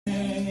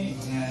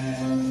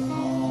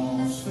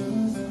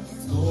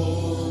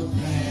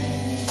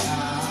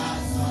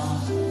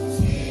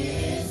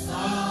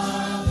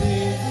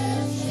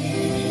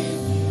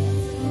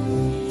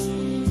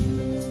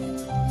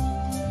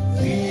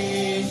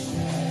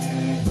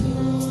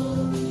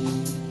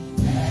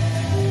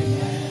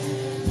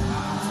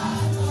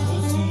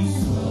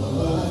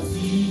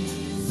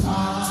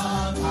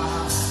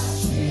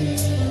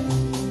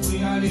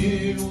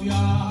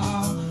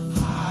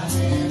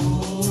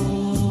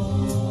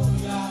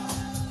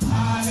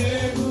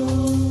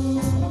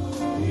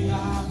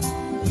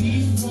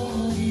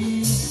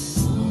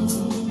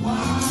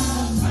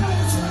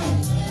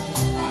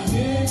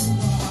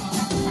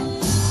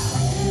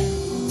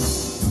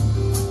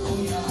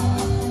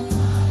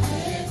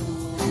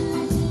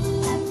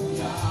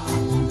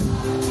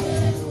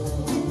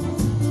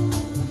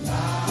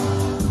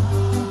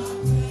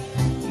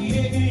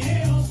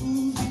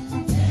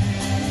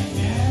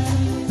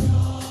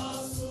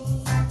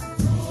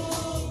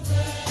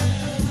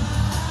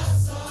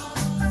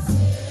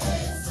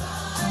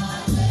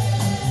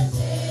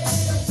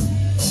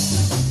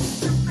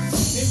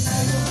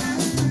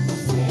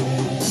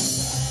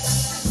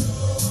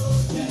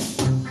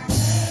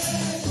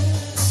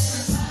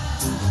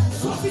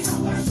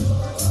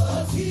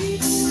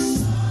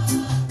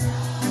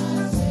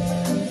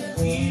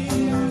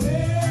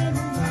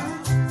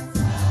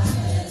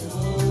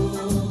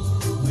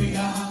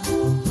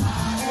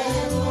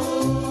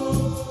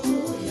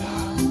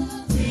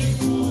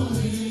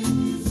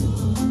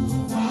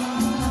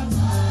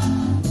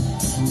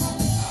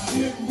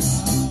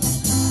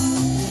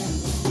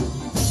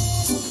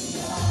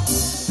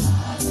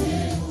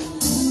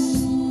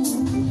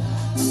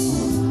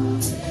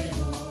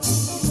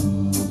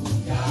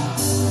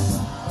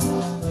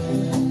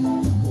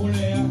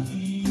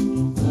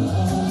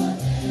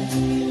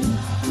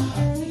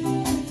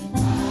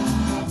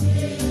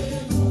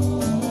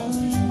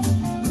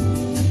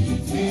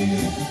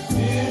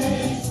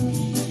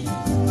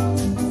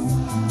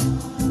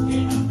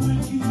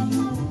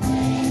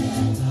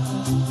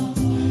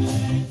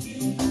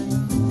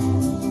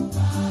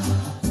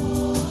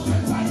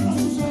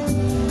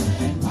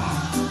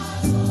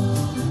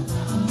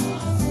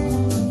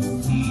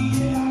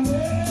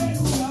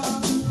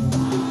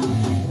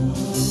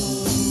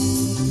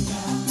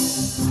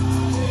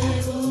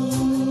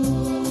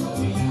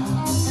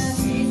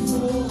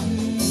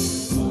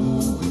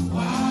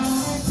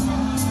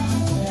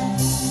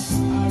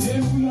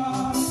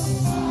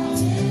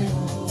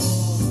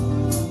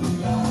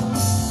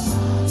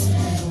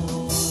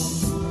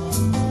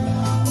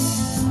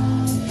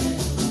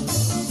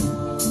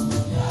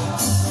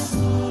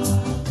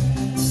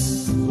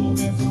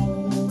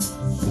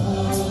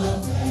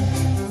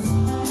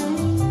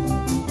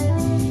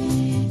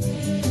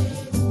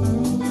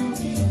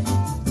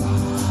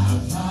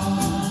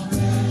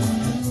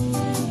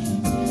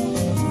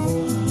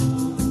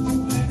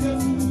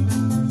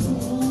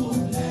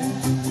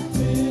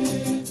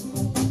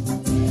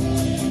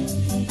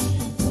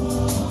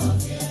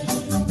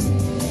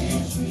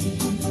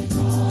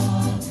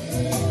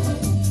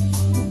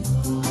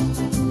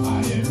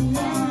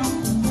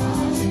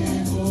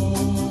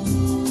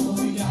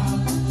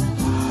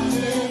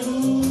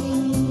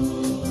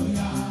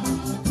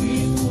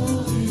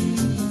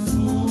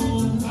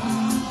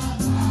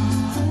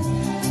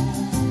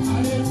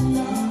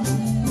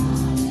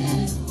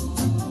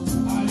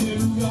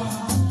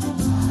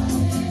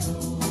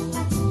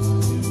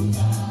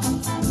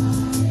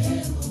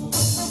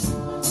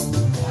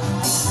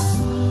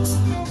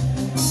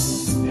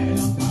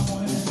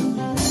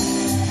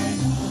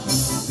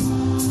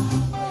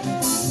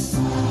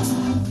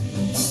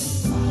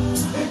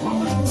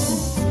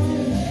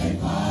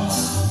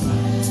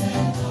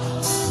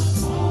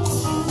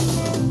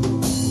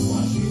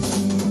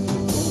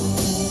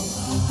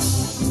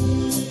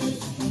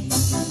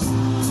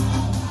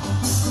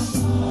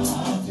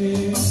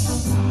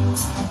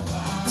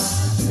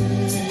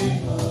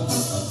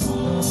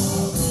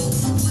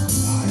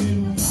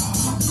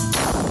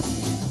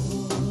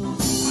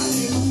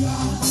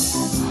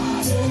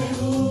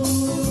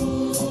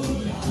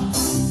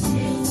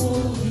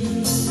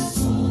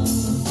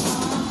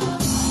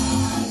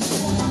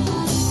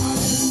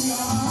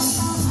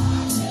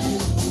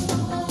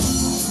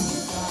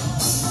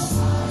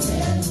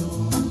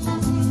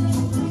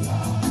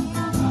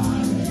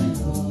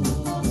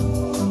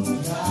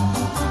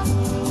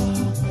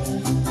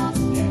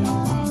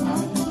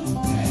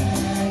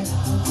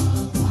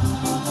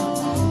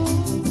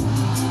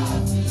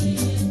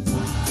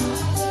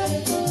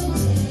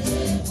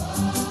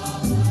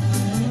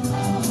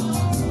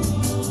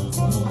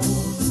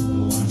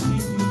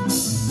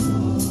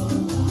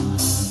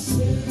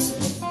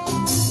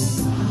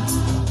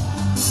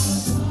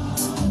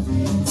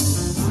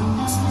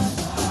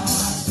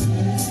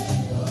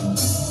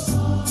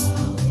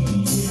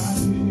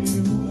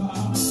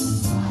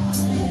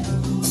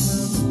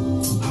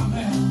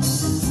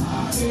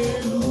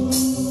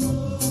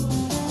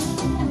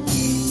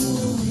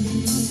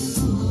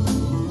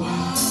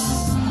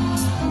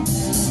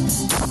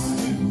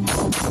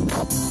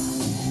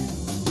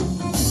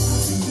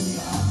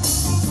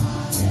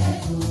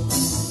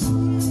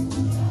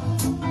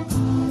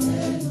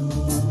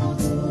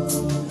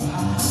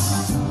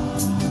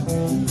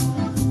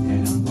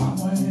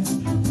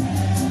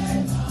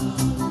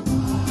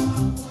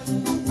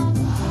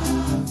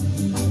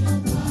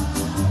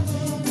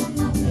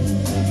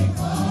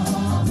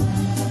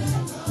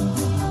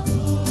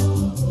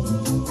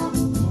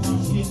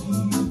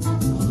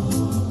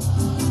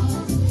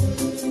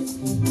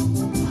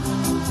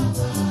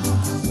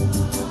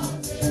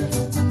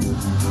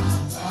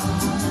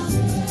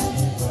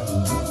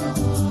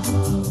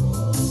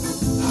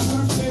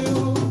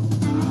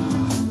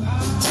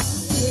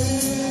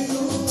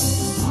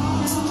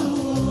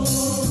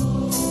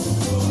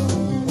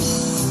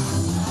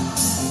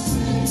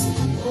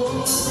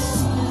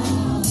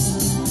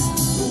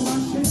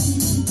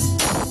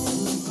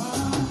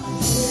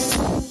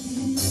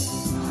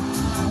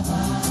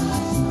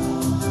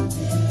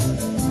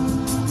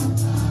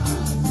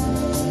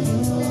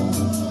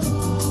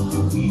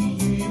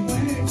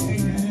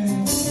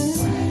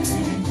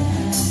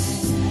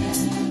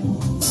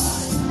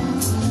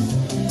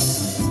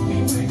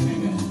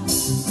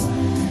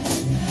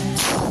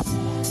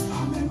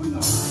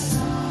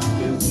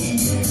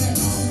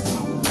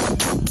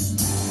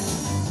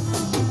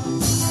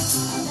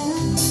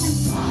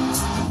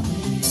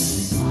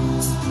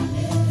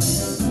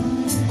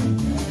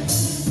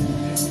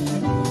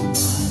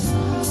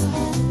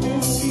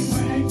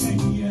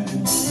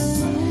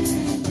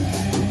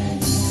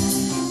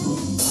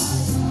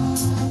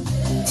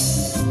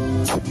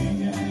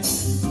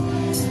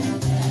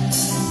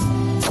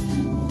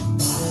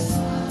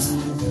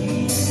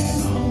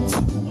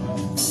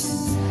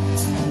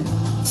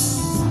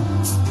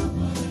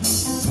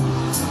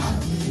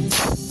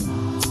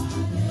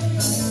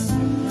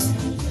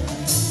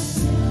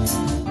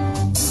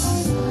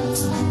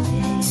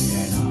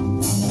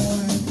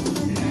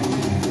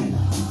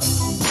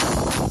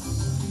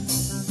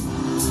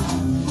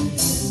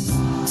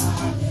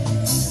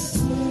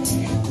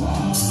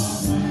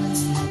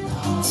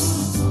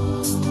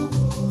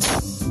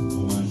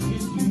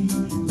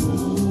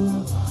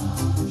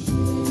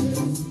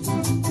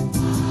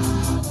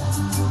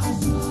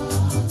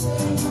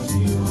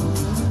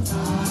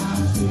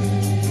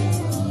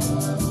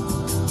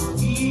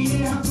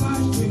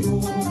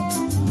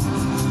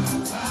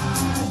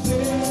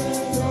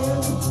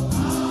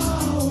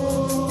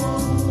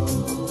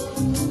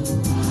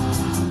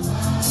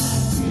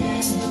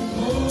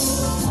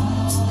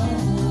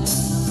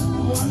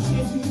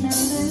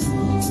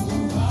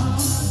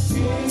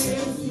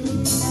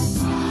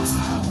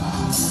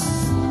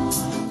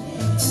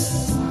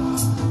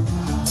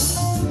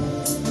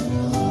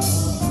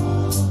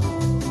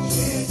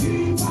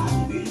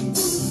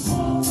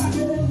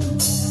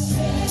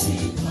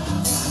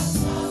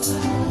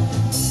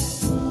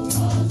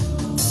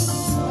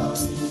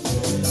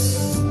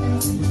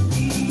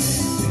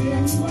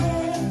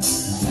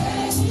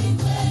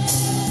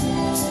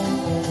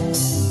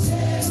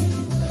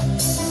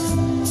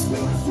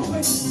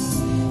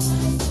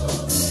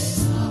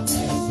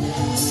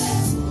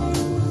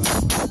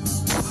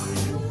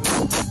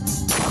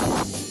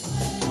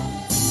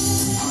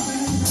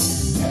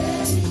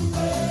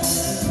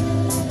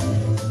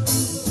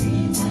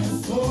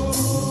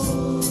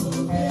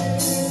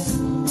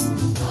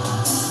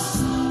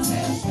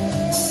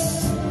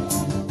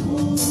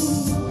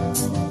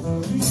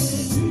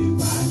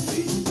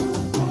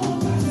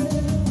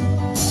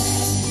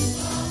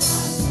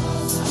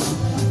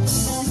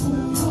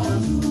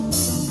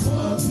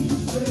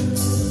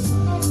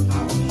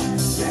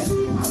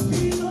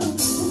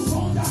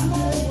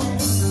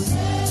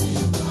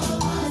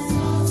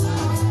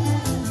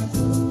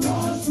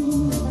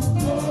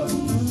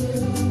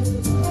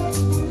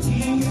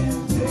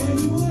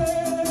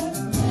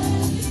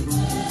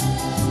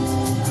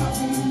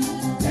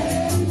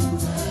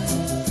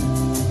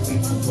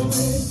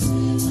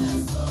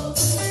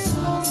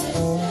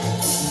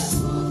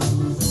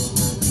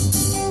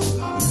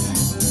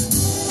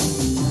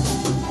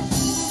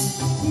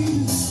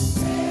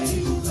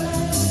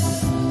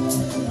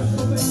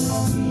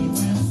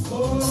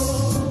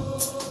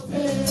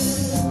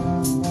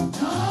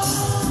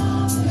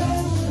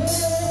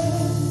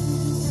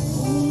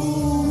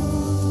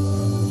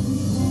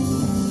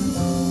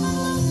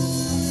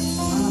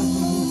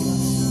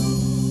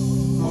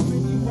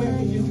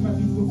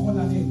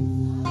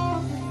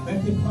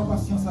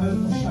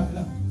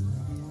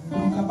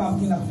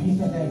la vie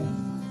éternelle.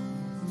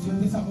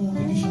 C'est ça qu'on te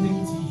dit, qui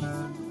dit.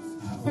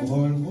 À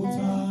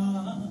Golgotha,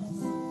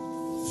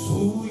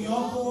 sous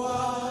yon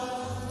croix,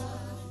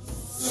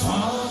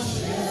 sans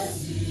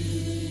Jésus,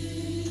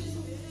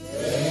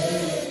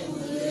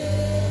 écoulé,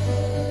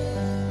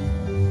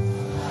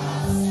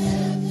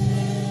 accepté,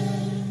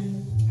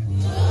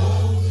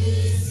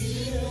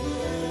 glorifié,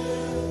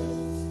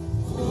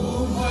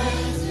 pour moi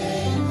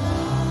c'est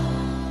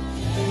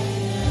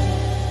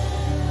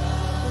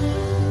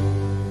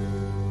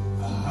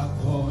à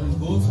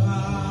Golgotha.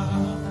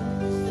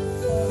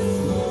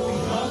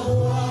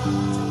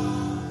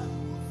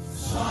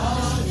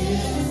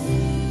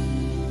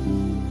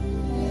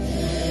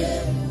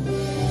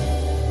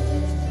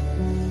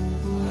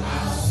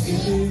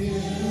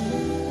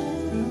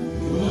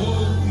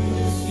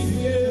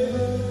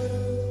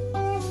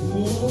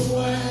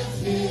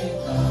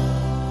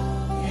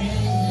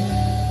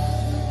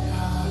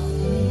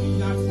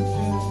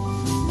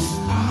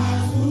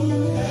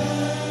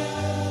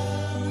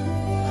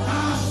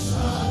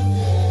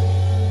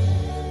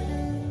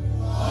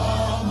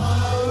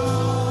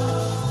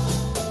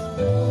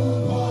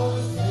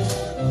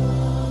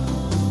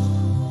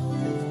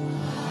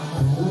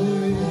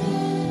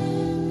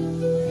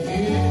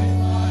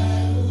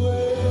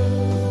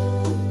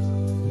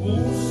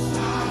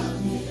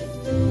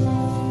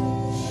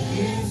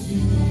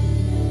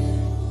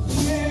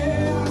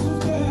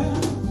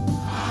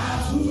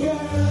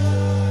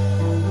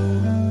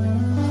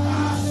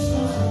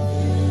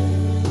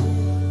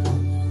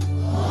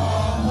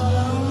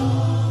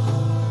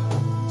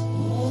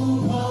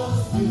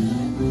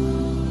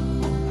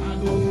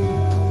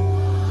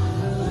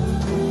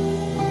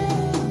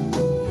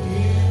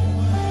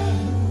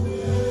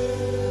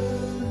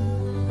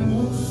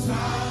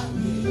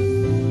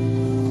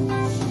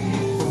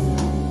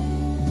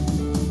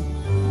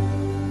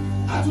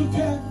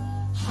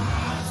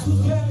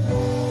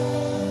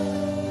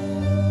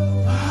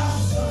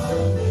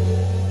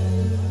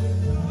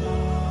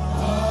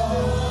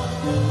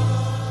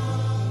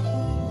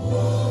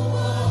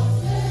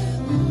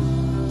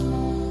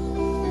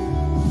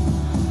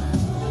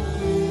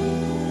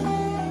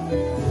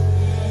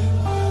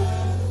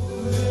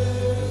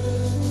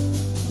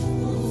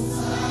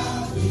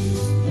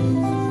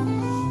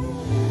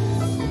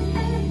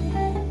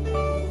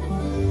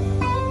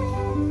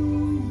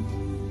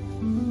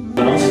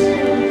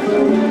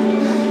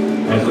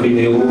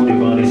 Inclinez-vous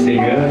devant les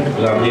seigneurs,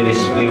 ramenez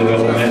l'esprit vers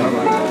vous-même.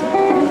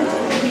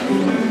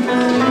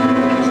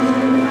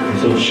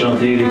 Les autres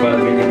chanter, les pas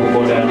venir pour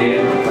condamner.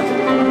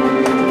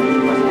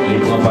 Les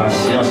prendre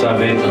patience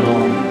avec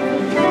nous.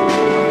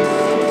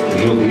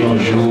 Jour un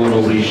jour,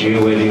 obligé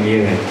ou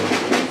lumière.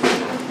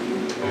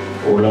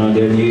 Au l'an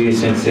dernier,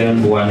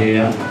 Sainte-Seine pour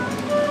année.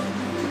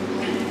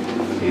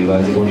 Et va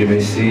dire bon Dieu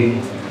merci.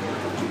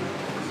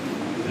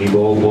 Les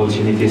bonnes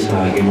opportunités, ça,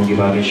 qui n'ont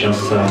pas de chance,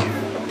 ça.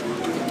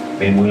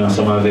 Mais moi,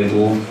 ensemble avec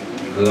vous,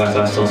 grâce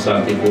à son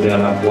sac découvert à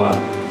la croix,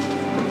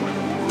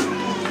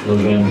 nous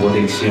avons une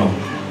protection.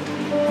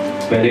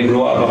 Père de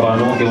gloire, Papa,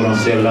 nous qui sommes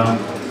celle-là.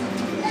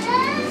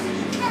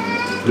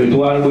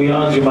 L'étoile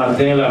brillante du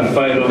matin,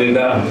 l'alpha et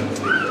l'oméga.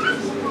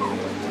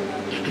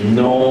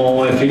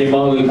 Nous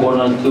infiniment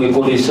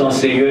reconnaissants,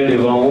 Seigneur,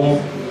 devant vous.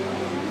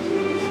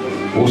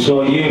 Pour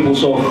soyez, pour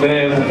son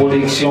faire, pour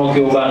protection que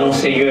vous avez,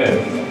 Seigneur.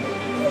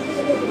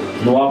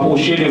 Nous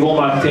approcher de vos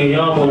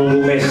matins pour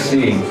nous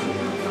remercier.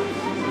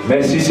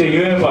 Merci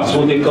Seigneur parce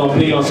qu'on est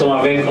campé ensemble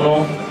avec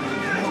nous.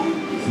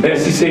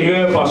 Merci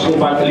Seigneur parce qu'on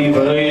va te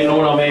livrer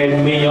nous dans les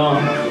ennemis.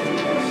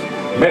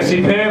 Merci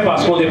Père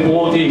parce qu'on est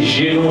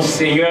protégé nous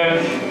Seigneur.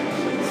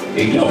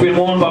 Et qu'il y a plus de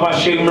monde, Papa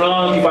Chérim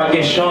qui va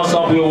avoir chance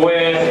en plus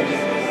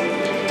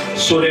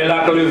sur les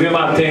lacs levé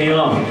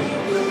matin.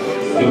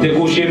 Vous te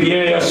couché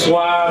bien hier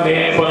soir,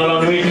 mais pendant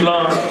la nuit,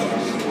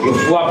 vous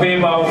frappez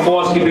par une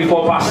force qui peut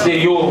faire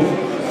passer.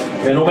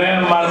 Mais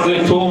nous-mêmes,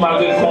 malgré tout,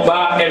 malgré le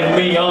combat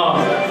ennemi,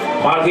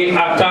 malgré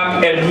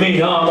l'attaque ennemi,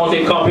 on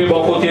est campé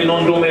bon côté,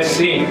 nous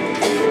merci.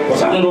 Pour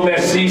ça, nous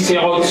remercions,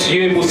 Seigneur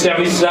Dieu, pour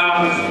servir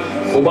ça,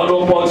 pour bonne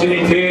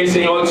opportunité,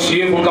 Seigneur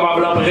Dieu, pour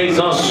capable en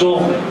présence.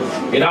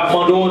 Et nous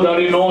demandons dans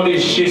le nom de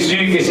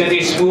Jésus que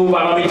Saint-Esprit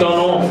va nous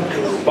nous,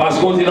 parce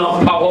qu'on dit dans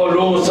la parole,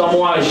 sans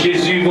moi,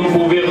 Jésus, vous ne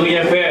pouvez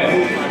rien faire.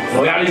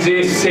 Nous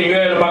réalisons,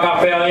 Seigneur, nous ne pouvons pas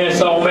faire rien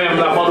sans nous-mêmes,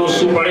 nous demandons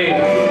souple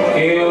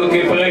et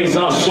que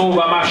présence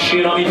va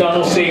marcher dans le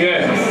nous,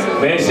 Seigneur.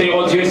 Mais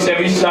Seigneur Dieu,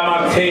 service ça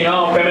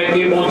matin,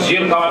 permettez, mon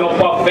Dieu, car nous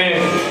pas faim,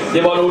 des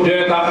bonnes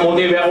odeurs qui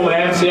montent vers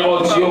nous-mêmes,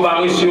 Seigneur Dieu, on va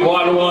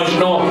recevoir louange,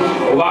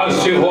 on va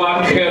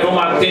recevoir cœur nous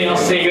matin,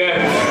 Seigneur.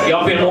 Et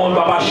en fait, le monde,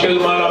 Papa chéri,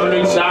 la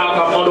minute ça,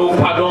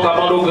 qui pardon,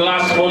 qui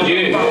grâce, mon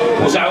Dieu,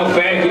 pour ça vous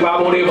faire qui va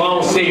mon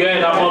devant, Seigneur,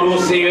 nous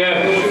Seigneur,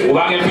 on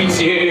va avoir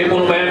pitié pour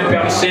nous-mêmes,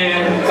 Père Saint,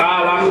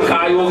 car la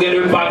caillou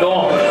de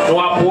pardon, nous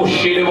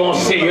approcher devant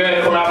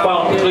Seigneur, pour n'a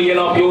pas crier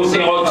dans le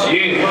Seigneur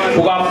Dieu,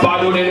 pour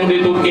pardonner nous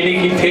de toute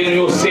iniquité,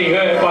 nous,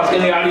 Seigneur, parce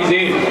que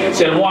réaliser,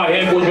 c'est le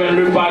moyen pour joindre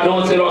le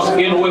pardon, c'est lorsque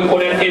nous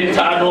reconnaissons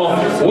l'état, nous,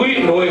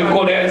 oui, nous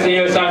reconnaissons,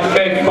 Seigneur, ça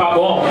fait qui pas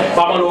bon,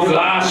 par nos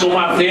grâces au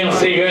matin,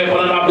 Seigneur,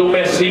 pendant la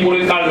merci pour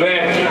le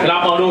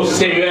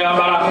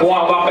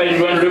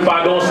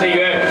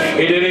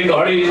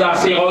l'église,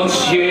 Seigneur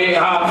Dieu,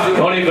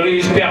 dans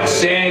l'église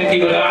personne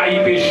qui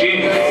raille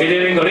péché, et de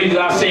l'église,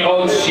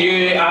 Seigneur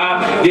Dieu,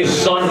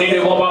 descendre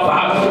devant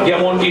papa, il y a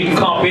des gens qui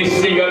campent,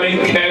 Seigneur, mais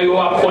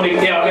cœur à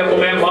connecter avec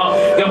vous-même,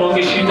 il y a des gens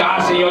qui chita,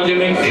 Seigneur Dieu,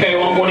 mais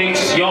cœur en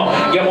connexion,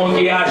 il y a des gens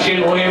qui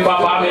agenouillent,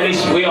 papa, mais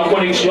l'esprit en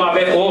connexion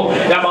avec vous,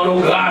 il y a nos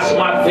grâces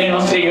matin,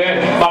 Seigneur,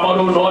 papa,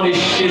 au nom de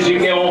Jésus,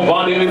 qui ont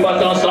vendu le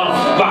repentance,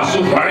 va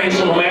souffrir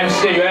sur nous-mêmes,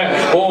 Seigneur,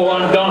 oh,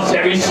 on dans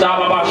service, ça,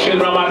 papa, chez le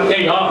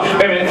matin,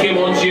 permettez que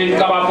mon Dieu,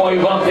 capable de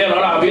inventer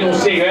dans la vie,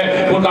 Seigneur,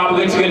 pour qu'on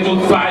retirer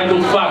toute faille,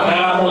 toute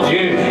facteur, mon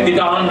Dieu, il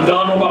t'a en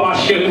dans nous, papa,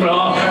 chez le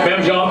blanc,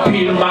 même Jean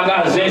pile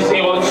magasin,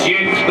 Seigneur Dieu,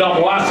 dans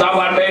moi, ça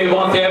va faire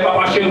inventer,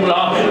 papa, chez le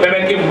blanc,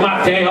 permettez que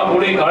matin,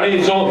 pour les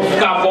raisons,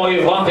 qu'avons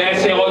inventé,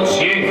 Seigneur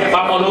Dieu,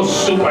 papa, nous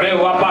souffler,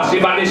 on va passer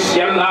par les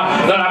ciels là,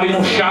 dans la vie,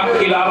 nous chaque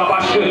qui là, papa,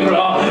 chez le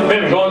blanc,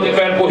 même Jean de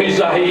faire pour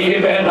Isaïe, et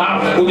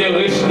Bernard, ou de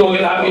restaurer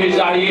la vie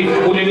d'Isaïe,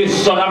 ou de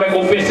descendre avec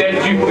vos PC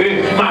du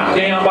feu,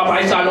 matin,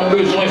 papa, ça a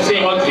besoin,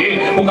 Seigneur Dieu,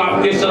 pour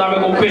capter ça avec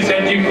vos PC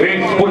du feu,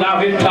 pour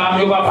laver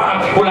l'âme, papa,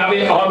 pour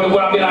laver l'homme,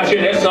 pour laver la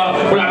jeunesse,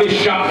 pour laver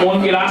chaque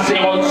monde qui est là,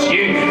 Seigneur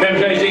Dieu, même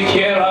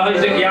Jean-Ézéchiel,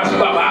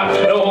 papa,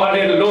 oh,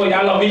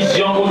 alléluia, la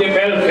vision pour des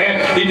belles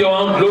fêtes, il dit,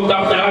 en l'eau,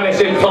 t'as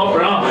traversé le temps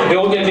blanc, et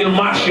on dit,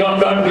 marchant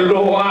dans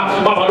l'eau,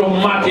 papa, nous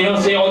matin,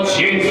 Seigneur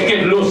Dieu,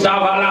 que l'eau, ça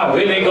va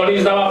laver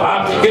l'église,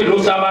 papa, que l'eau,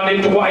 ça va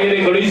nettoyer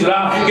l'église,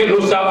 là, que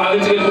l'eau, ça va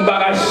retirer tout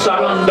bagage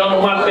sale dans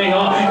nos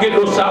matins, que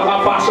l'eau, ça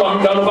va passer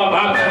dans nos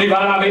papa, il va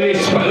laver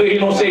l'esprit,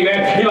 non, Seigneur,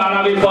 il va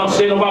laver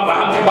pensée, non, papa,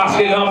 parce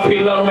que dans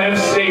le dans nous-mêmes,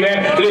 Seigneur,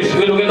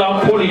 l'esprit nous est dans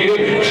le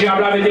polier, j'ai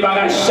lavé des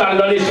bagages sales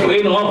dans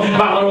l'esprit, non,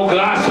 par nos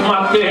grâces,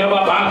 matin,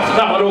 papa,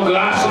 par nos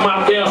grâces,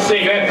 matin,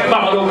 Seigneur,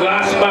 par nos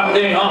grâces,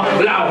 matin,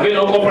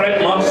 lavez-nous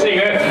complètement,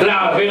 Seigneur,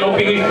 lavez-nous,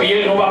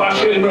 purifiez, nous, papa,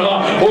 chez le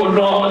blanc, au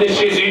nom de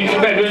Jésus,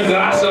 faites une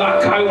grâce, la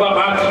caille,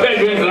 papa, faites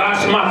une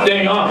grâce,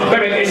 matin,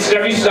 faites des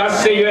services,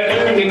 Seigneur,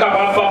 qui est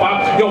capable, papa,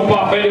 ils n'ont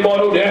pas fait de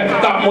bonnes odeurs,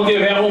 t'as monté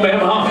vers nous-mêmes,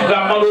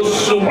 la main de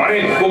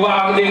souffler, pour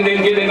voir des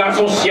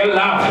délégations ciel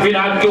là,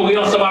 venir adorer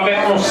ensemble avec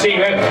mon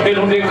Seigneur, et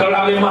nous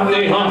déclarer matin,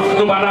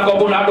 nous pas d'accord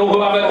pour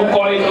l'adorer avec un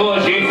corps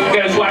étranger,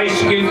 qu'elle soit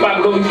esprit, pas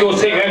glorifier au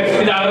Seigneur,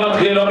 il a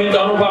rentré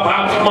dans nous,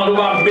 papa, nous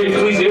va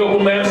maîtriser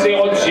vous-même,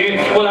 Seigneur Dieu,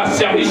 pour la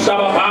service, ça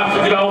papa,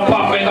 nous n'avons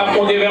pas fait à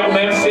monter vers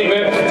nous-mêmes,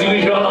 Seigneur,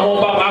 dirigeant dans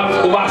mon papa,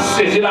 on va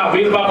saisir la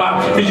ville, papa,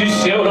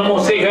 musicien dans mon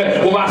Seigneur,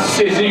 on va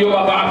saisir,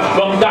 papa,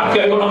 l'homme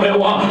d'accueil dans mes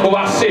rois, on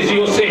va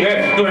saisir au Seigneur,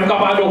 nous sommes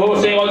capables de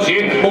Seigneur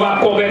Dieu, on va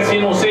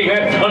convertir nos Seigneur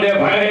en des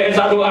vrais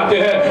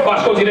adorateurs,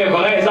 parce qu'on dit des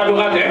vrais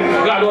adorateurs,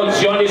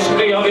 l'adoration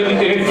l'esprit en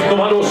vérité, nous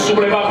demandons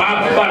souple,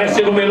 papa, pas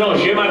laisser nous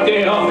mélanger matin,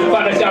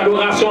 pas laisser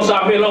adoration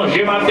ça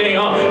mélanger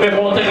matin, mais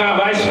pour un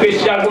travail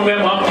spécial pour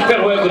nous-mêmes,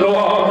 faire le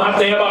gloire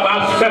matin,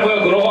 papa, faire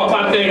le gloire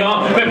matin,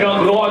 même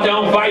en gloire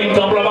d'envahir le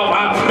temple,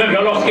 papa, même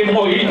lorsque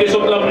Moïse est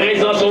sur la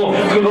présence,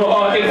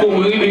 gloire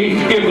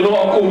découvrir, que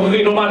gloire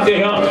couvrir nos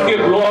matins, que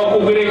gloire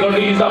couvrir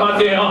l'église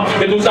matin,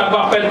 et tout ça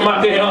va faire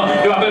matin,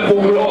 il va faire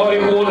pour gloire et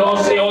pour nom,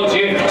 Seigneur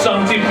Dieu,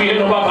 sanctifier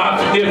nos papas,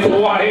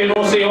 nettoyer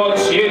nos Seigneur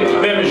Dieu,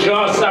 même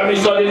Jean, sa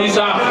mission de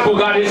ça, pour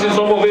garder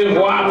son mauvais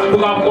voie, pour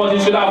qu'on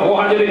sur la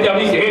voie de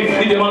l'éternité,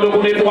 il demande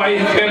pour nettoyer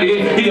le cœur,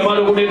 il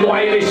demande pour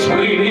nettoyer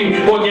l'esprit,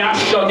 on y a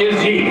chanté, il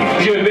dit,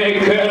 je vais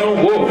un cœur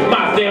nouveau,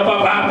 matin,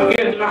 papa,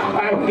 et le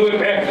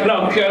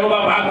cœur,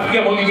 papa, qui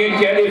a mon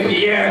cœur de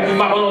pierre,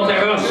 papa, on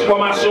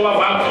transformation,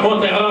 papa, on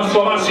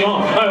transformation,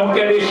 on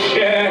cœur de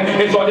chair,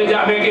 et soit déjà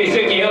avec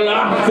Ézéchiel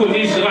là, pour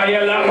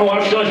Israël là, on va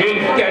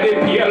changer, cœur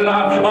de pierre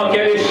là, en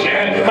cœur de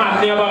chair,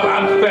 matin,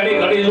 papa, faire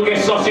l'église où il y a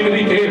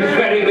sensibilité,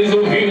 faire l'église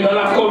où vivre dans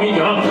la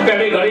communion, faire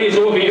l'église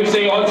où vivre,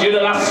 Seigneur Dieu,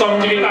 dans la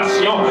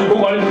sanctification, où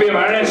on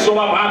fait son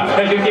papa,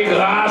 et je dis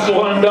grâce, où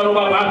on donne,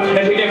 papa,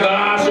 et je dis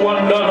grâce, où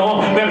on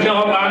donne, même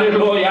j'en parle de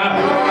gloria,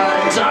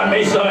 ça,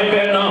 mais ça, et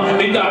maintenant,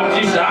 il a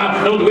dit ça,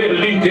 nous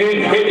devons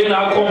lutter, et de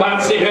la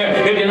combattre, Seigneur,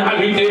 et de la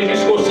lutter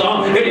jusqu'au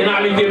sang, et de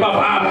la lutter,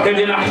 papa, et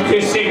de la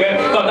lutter, Seigneur,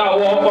 quand à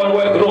on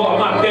voit gloire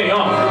matin,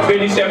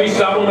 béni service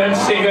là pour même,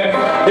 Seigneur,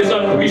 des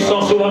hommes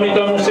puissants sur l'homme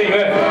dans mon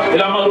Seigneur, et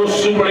la main de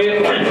souple,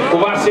 on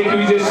va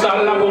sécuriser ça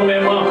là pour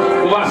même,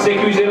 on va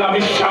sécuriser la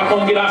vie chaque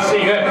monde qui l'a